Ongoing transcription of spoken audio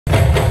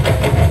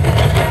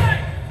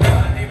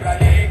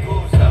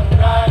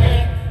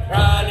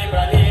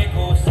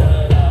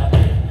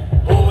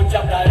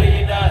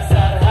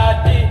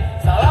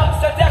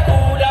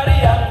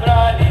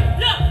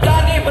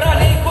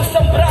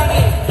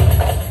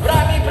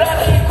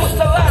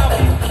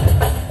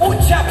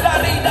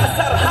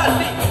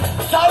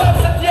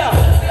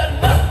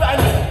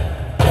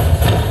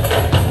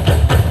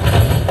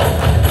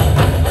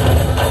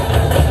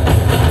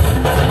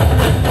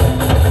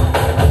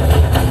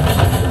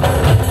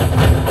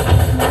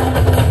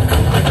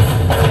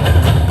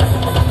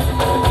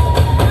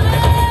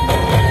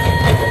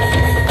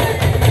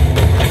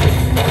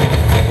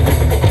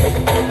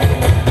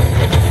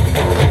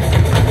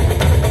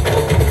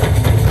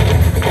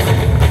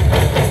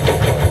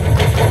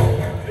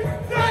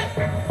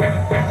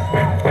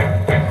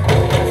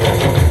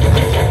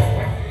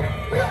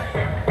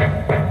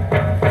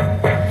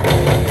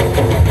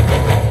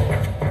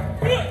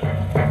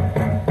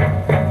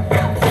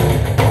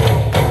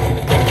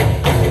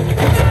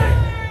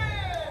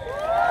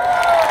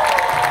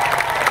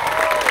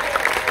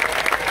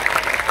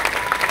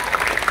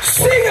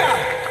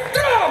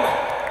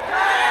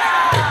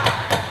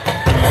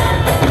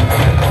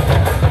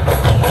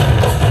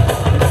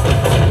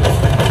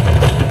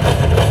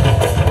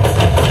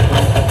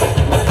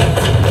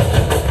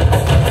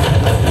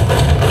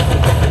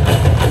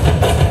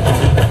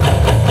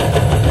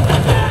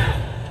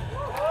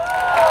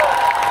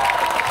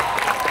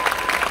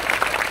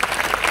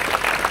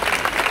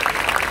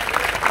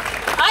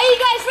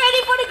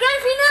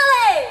grand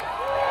finale?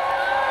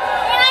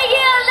 Can I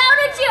hear a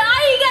louder cheer?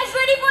 Are you guys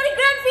ready for the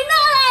grand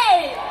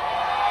finale?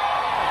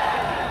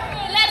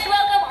 Okay, let's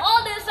welcome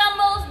all the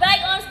ensembles back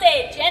on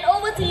stage. And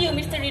over to you,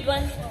 Mr.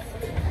 Ridwan.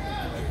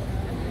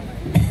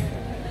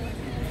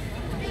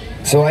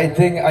 So I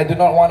think I do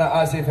not want to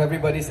ask if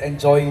everybody's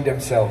enjoying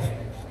themselves.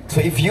 So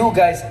if you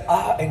guys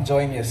are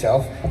enjoying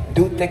yourself,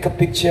 do take a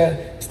picture,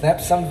 snap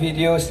some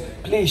videos,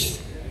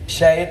 please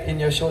share it in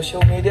your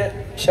social media,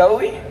 shall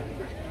we?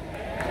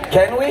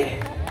 Can we?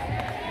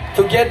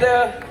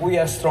 Together we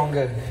are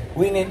stronger.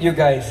 We need you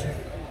guys.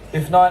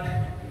 If not,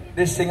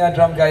 this SINGA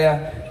Drum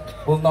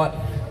GAIA will not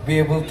be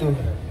able to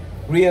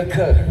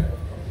reoccur.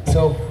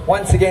 So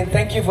once again,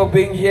 thank you for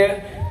being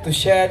here to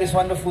share this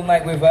wonderful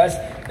night with us.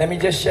 Let me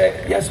just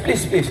share. Yes,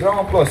 please, round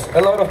of applause.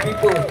 A lot of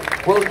people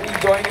will be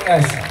joining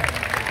us.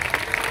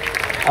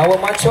 Our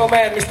macho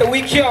man, Mr.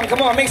 Wee Kyung.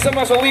 Come on, make some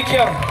noise for Wee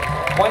Kyung.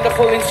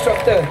 Wonderful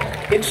instructor.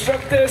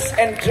 Instructors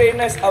and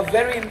trainers are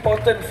very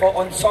important for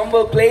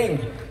ensemble playing.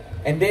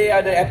 And they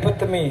are the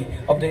epitome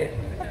of the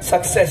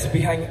success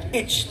behind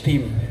each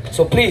team.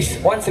 So please,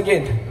 once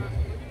again,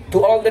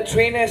 to all the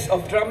trainers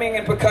of drumming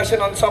and percussion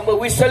ensemble,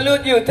 we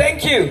salute you.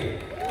 Thank you.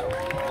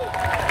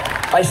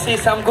 I see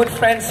some good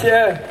friends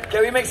here.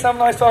 Can we make some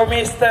noise for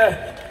Miss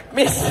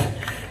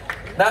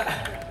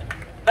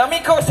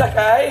Namiko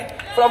Sakai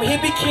from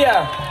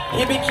Hibikia.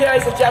 Hibikia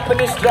is a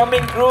Japanese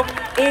drumming group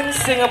in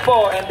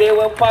Singapore, and they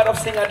were part of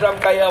SINGA Drum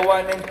GAIA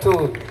 1 and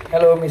 2.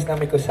 Hello, Miss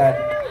Namiko-san.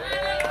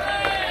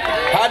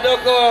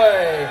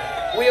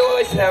 Hadokoi. We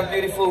always have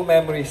beautiful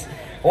memories.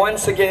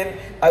 Once again,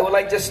 I would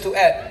like just to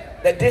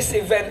add that this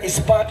event is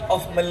part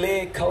of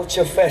Malay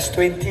Culture Fest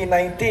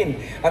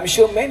 2019. I'm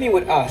sure many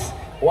would ask,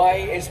 why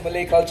is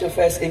Malay Culture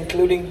Fest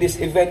including this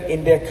event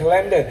in their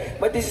calendar?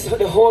 But this is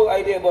the whole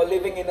idea about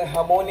living in a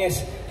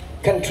harmonious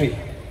country.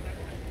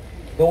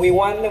 When we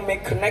want to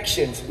make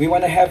connections, we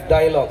want to have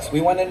dialogues, we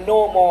want to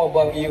know more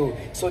about you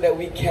so that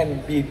we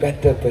can be a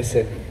better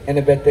person and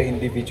a better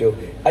individual.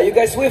 Are you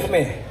guys with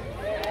me?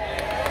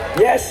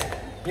 Yes?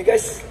 You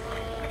guys?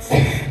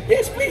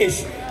 Yes,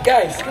 please.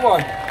 Guys, come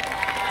on.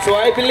 So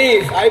I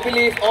believe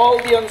all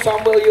the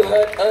ensemble you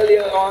heard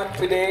earlier on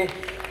today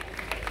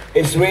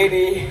is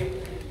ready.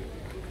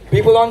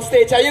 People on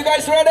stage, are you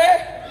guys ready?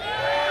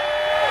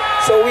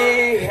 So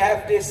we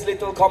have this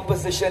little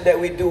composition that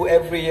we do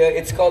every year.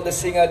 It's called the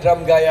SINGA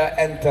Drum GAIA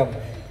Anthem.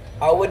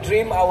 Our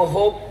dream, our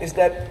hope is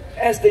that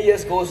as the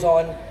years goes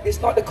on, it's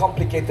not a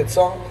complicated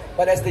song,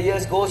 but as the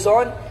years goes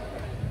on,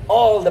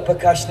 all the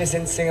percussionists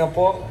in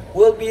Singapore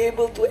will be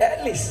able to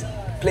at least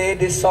play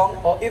this song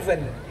or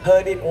even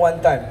heard it one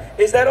time.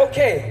 Is that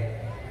okay?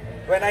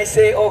 When I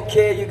say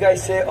okay, you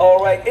guys say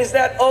alright. Is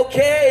that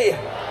okay?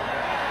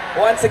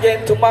 Once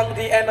again, to mark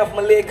the end of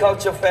Malay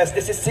Culture Fest,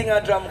 this is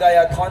SINGA Drum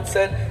GAIA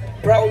concert,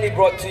 proudly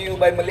brought to you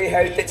by Malay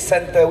Heritage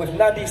Centre with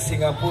Nadi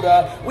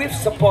Singapura, with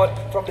support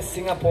from the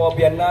Singapore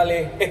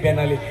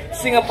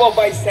Singapore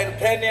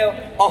Bicentennial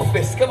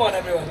Office. Come on,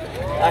 everyone.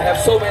 I have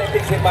so many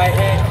things in my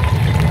hand,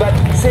 but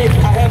see,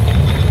 I have.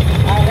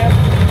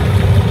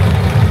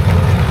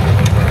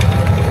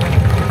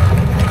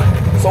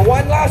 So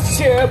one last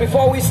cheer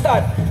before we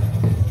start.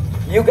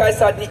 You guys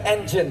are the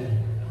engine.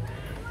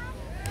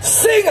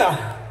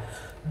 SINGA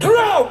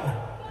Drum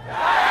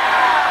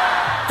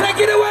GAIA! Take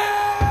it away!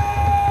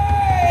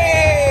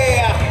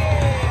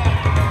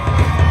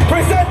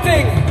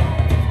 Presenting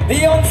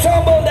the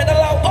ensemble that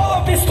allowed all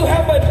of this to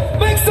happen.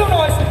 Make some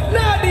noise,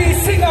 Nadi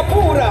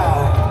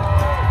Singapura!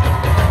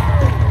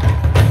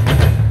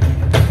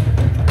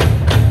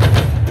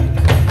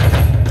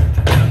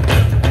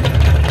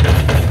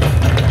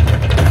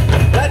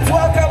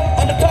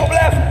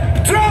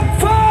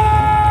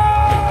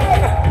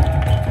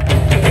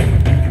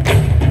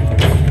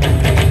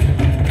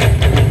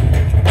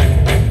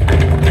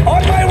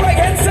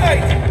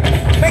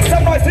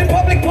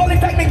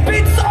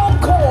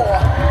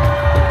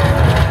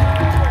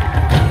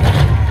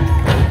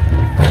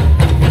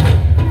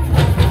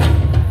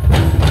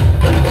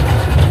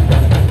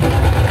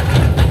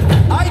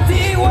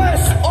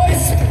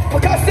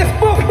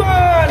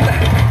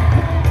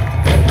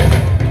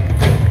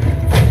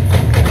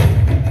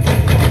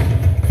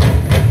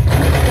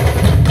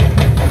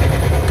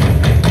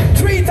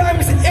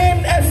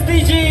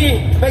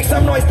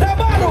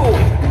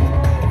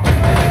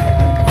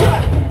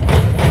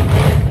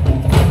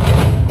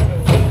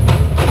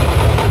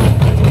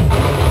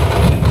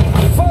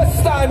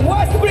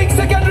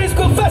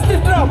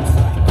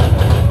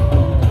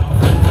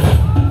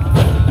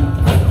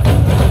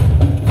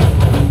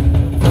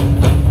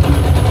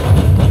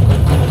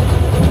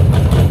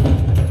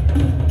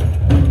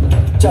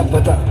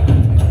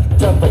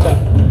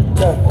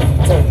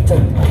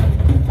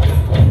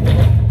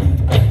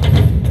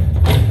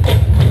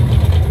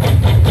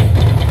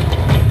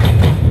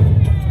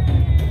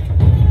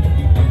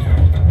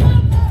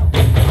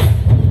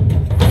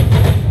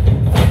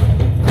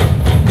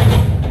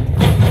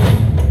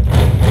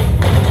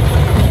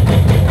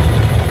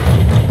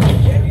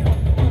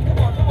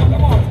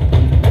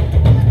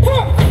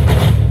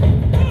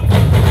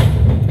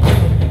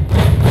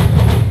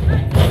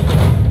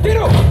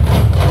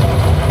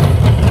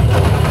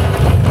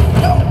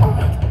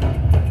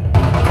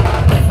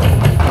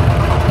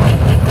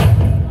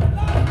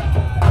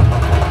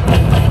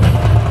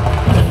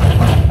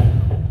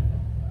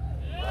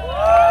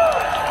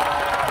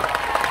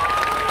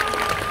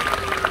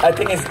 I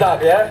think it's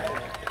dark, yeah?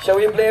 Shall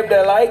we blame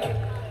the light?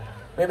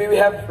 Maybe we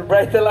have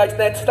brighter lights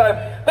next time.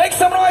 Make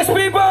some noise,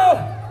 people!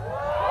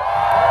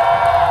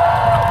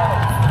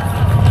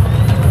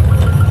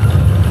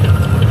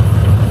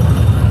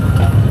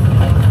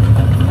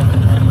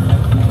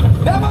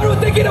 Damaru,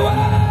 take it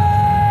away!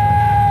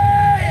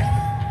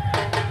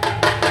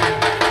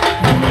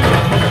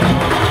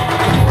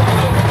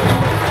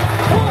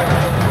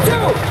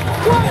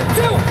 One,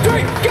 two,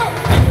 three, go!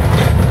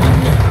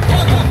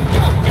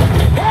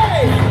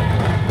 Hey!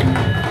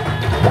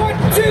 1,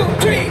 2,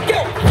 3,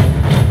 go!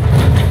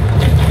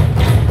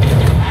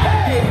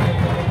 Hey!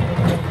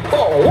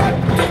 4, 1,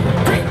 2,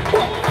 3,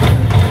 4.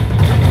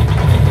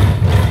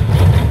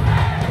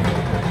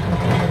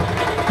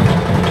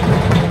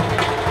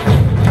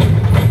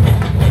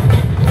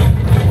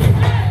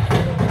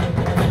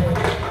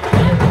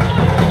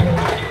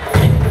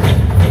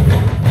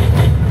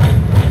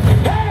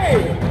 Hey!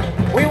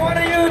 We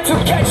wanted you to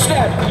catch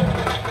that.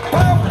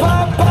 Pum,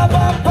 pum, pum,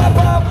 pum, pum,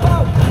 pum,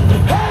 pum.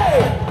 Hey!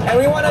 And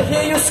we want to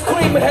hear you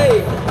scream,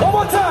 hey. One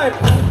more time.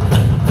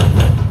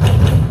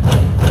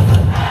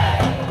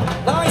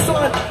 Nice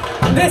one.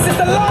 This is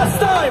the last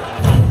time.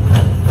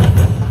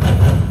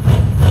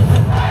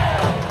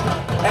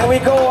 And we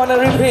go on a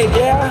repeat,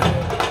 yeah?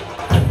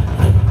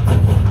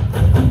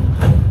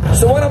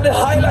 So one of the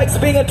highlights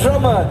being a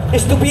drummer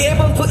is to be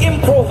able to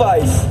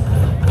improvise.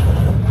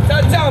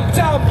 Jump, jump,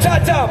 jump,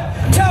 jump, jump,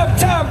 jump,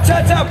 jump,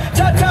 jump, jump,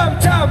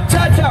 jump, jump,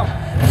 jump, jump,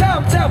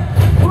 jump, jump.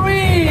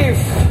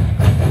 Breathe.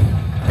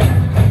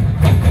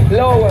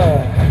 Lower.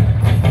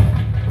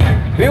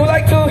 We would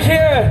like to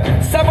hear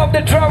some of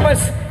the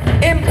drummers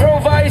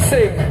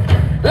improvising.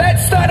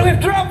 Let's start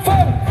with drum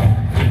funk.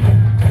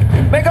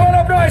 Make a lot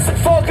of noise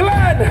for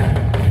Glenn.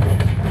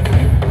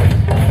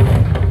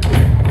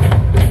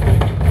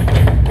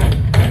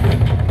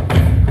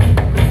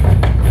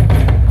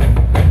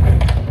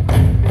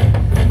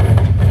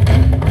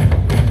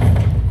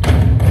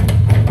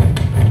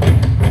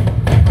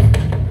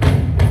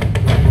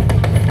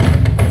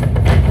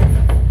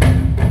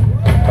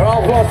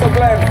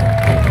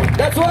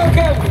 Let's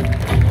welcome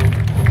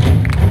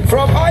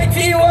from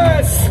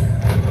ITUS,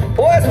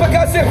 West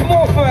Percussive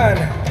Movement.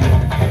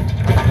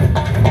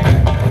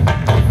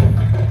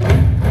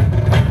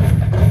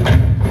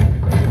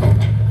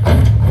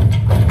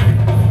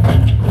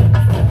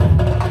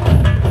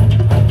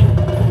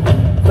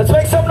 Let's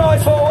make some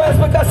noise for West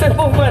Percussive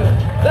Movement.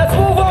 Let's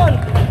move on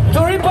to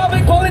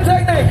Republic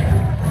Polytechnic.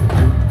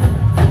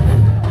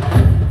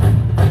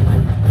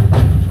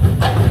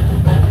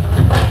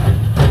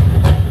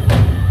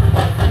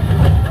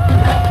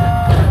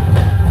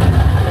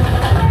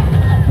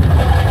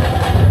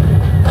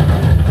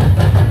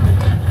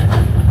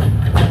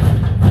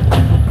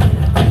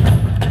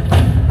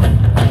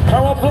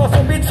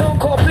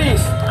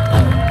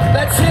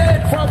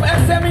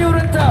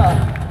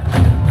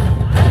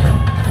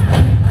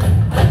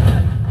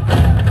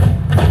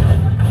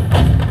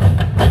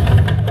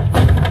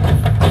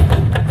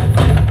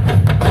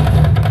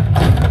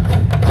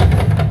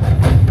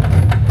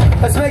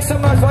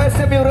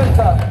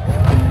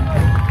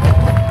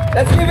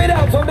 Let's give it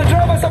up from the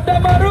drummers of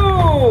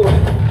Damaru.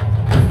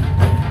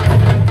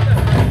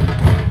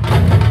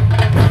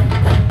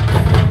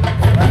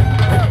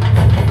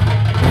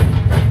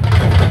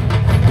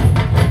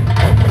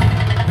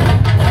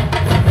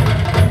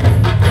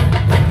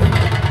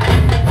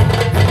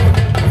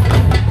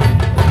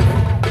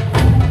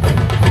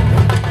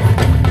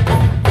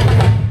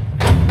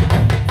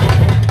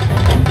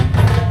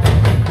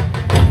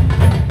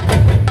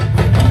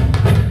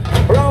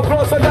 Round of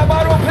applause for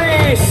Damaru,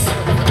 please.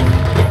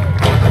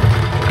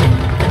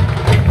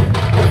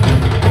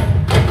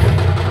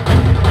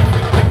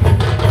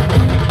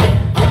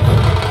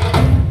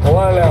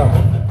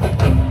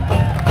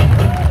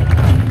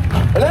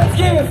 Let's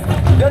give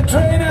the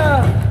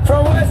trainer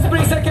from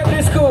Westbury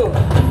Secondary School.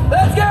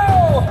 Let's go!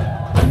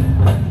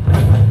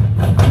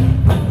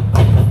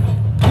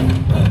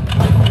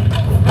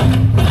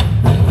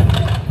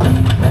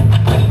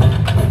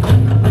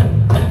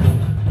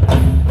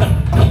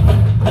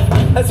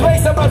 Let's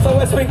make some noise for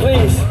Westbury,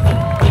 please.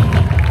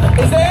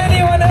 Is there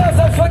anyone else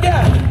I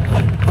forget?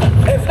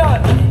 If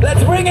not,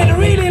 let's bring it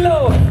really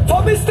low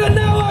for Mr.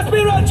 Nawaz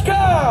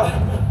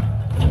Mirajka.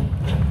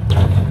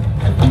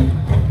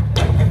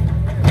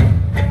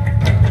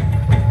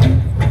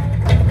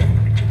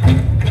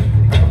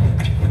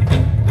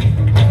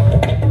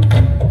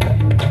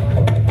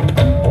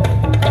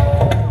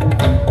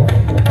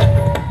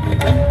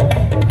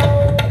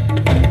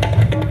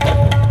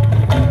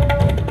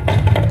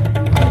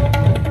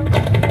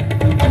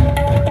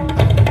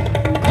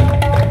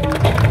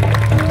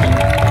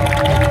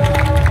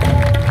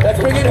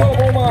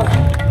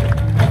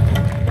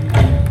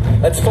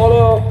 Let's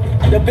follow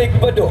the big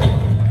bado.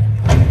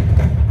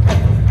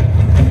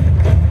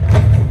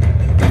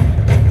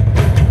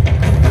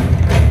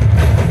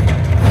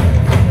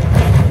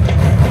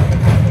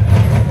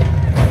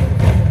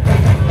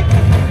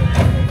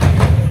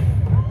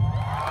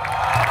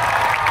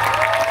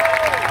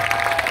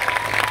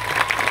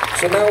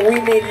 So now we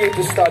need you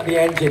to start the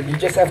engine. You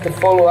just have to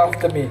follow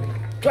after me.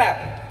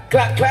 Clap,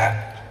 clap,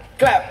 clap,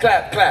 clap,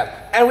 clap,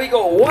 clap. And we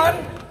go 1,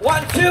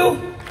 1, 2,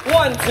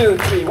 1, 2,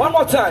 3. One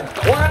more time.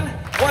 1,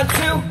 1,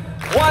 2,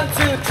 1,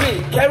 2,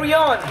 3. Carry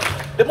on.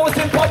 The most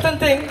important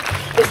thing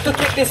is to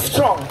keep this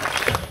strong.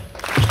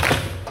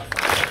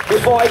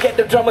 Before I get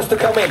the drummers to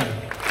come in.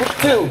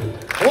 2,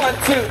 1,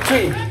 2,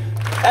 3.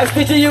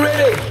 SDG, you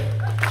ready?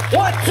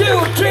 1,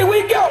 2, 3,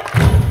 we go!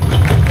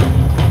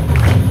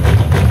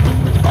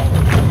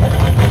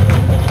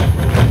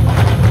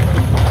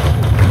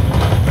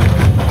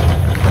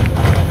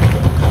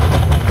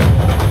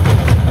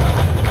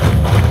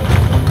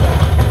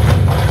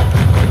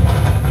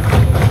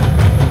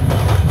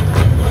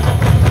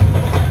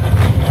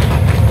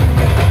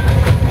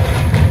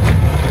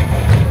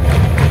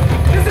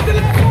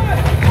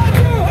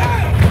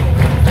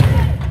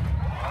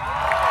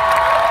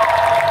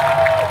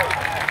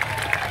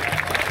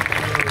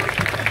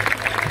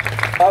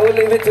 I will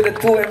leave it to the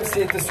two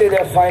MC to say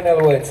their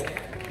final words.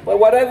 But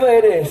whatever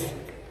it is,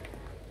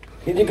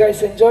 did you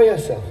guys enjoy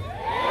yourself?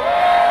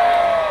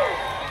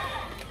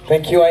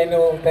 Thank you,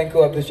 Ainu. Thank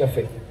you, Abdul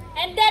Shafiq.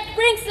 And that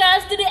brings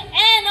us to the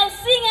end of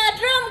SINGA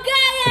Drum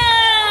Gaya!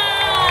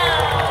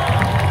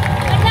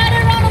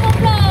 Another round of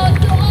applause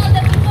to all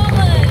the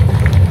performers.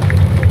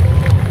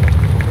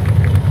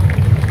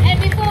 And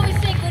before we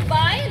say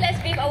goodbye,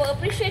 let's give our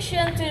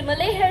appreciation to the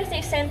Malay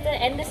Heritage Center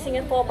and the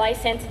Singapore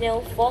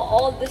Bicentennial for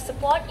all the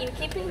support in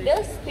keeping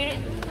the spirit,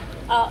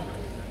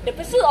 the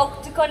pursuit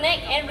of to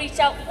connect and reach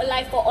out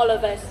alive for all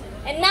of us.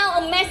 And now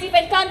a massive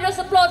and thunderous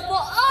applause for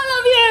all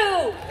of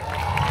you!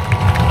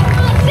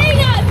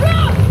 SINGA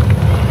Drum!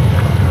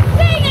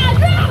 SINGA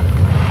Drum!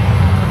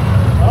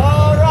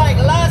 Alright,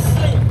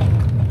 lastly,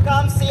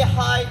 come say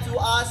hi to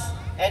us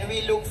and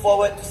we look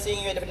forward to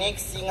seeing you at the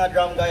next SINGA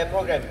Drum Gaya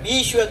program.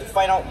 Be sure to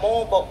find out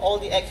more about all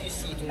the acts you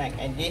see tonight,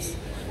 and this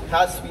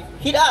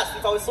hit us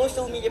with our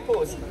social media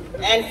posts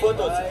and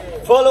photos.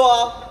 Follow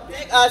us,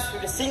 tag us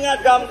with the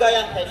SINGA Drum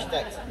Gaya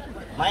hashtags.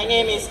 My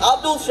name is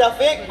Abdul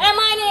Shafiq. And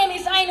my name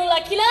is Ainul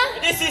Akila.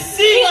 This is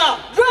SINGA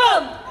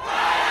Drum!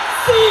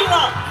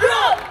 SINGA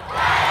Drum!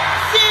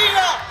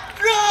 SINGA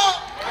Drum!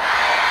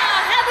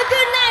 Have a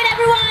good night,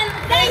 everyone.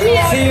 Thank you.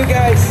 We'll see you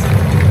guys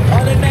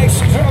on the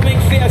next drumming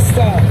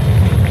fiesta.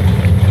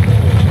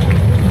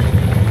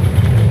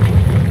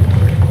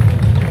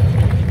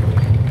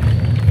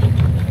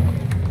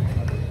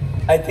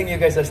 I think you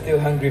guys are still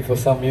hungry for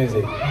some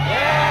music.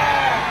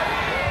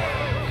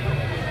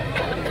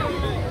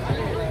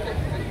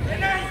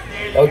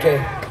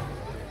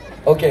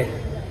 Okay,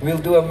 we'll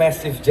do a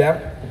massive jam.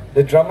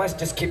 The drummers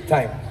just keep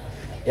time.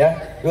 Yeah,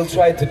 we'll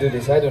try to do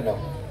this. I don't know.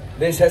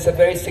 This has a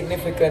very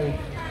significant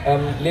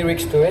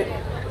lyrics to it.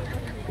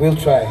 We'll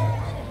try.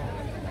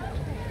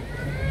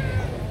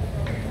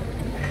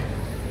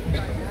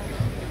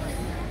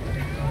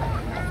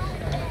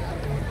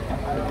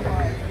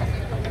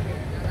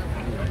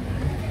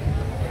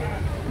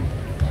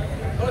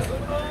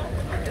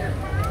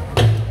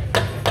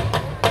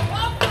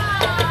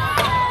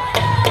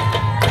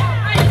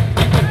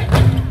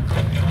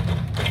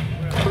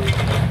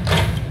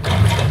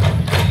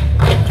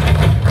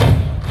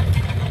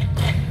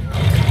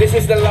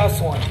 This is the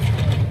last one.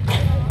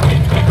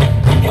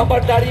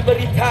 Kabar dari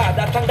berita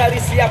datang dari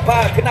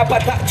siapa? Kenapa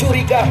tak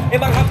curiga?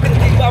 Memang hampir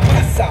tiba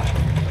masa.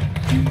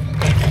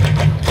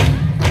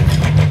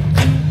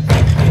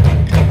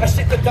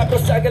 Asyik tetap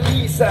dosa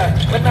gelisah,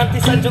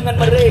 menanti sanjungan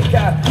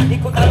mereka,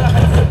 ikut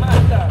arahan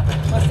semata.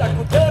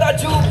 Masaku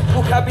teraju,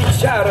 buka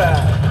bicara.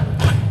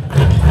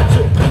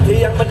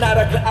 Tiang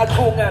menara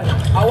keagungan,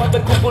 awan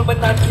berkumpul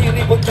menanti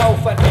ribut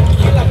taufan.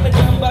 Kilat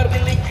menyambar di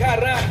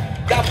lingkaran,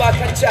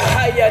 gambarkan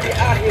cahaya di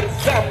akhir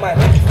zaman.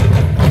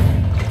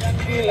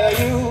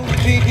 Layu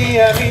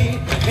didiami,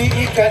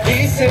 diikat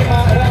di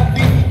semak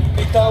rapi,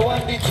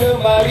 ditawan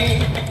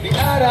dicemari,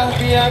 diarah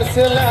biar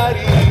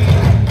selari.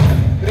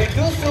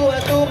 Rindu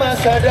suatu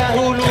masa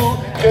dahulu,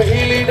 ke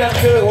hilir dan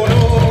ke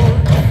hulu,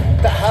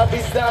 tak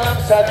habis dalam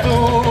satu,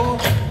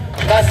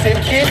 nasib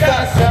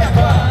kita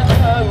siapa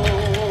tahu.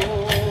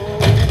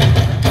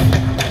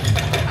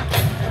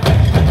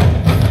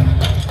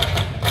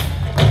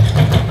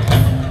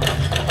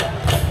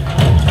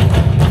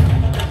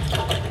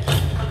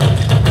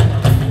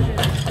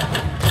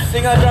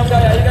 SINGA Drum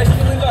Gaya, you guys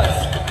still with us?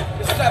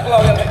 Just clap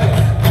louder like this.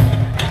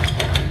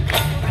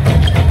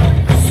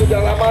 Sudah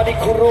lama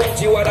dikurung,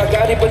 jiwa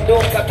raga dibendung,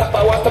 kata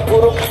bawa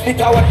terpuruk,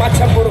 ditawan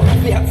macam burung.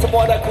 Lihat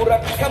semua dah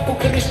kurang, kampung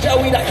keris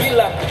Jawi dah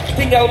hilang,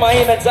 tinggal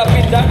mainan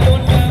zapin dan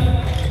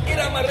dondang.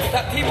 Irama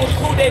rentak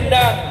timurku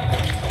dendang.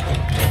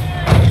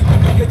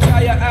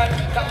 Kejayaan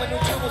tak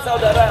menujumu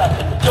saudara,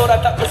 Jora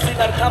tak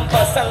bersinar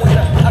tanpa sang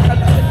wira. Akan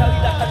tak sekali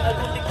datang,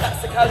 agundik tak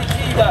sekali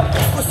tiba.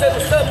 Ku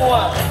seru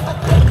semua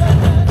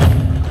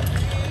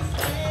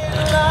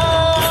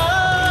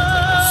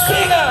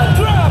SINGA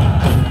Drum!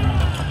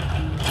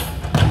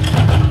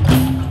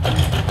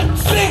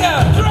 SINGA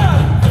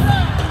Drum!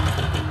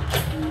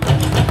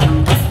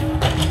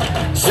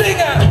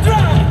 SINGA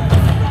Drum!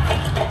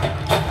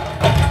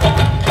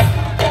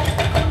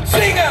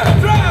 SINGA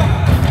Drum!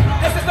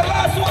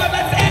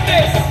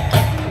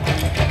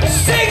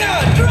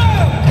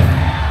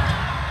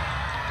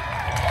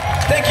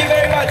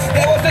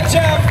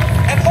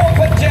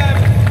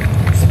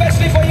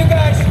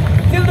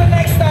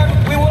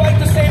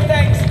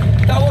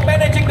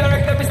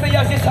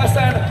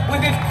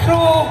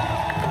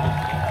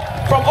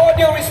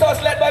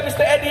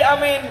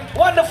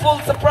 wonderful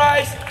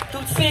surprise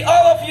to see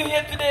all of you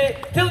here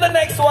today. Till the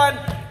next one,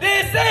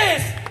 this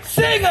is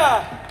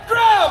SINGA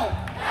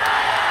Drum!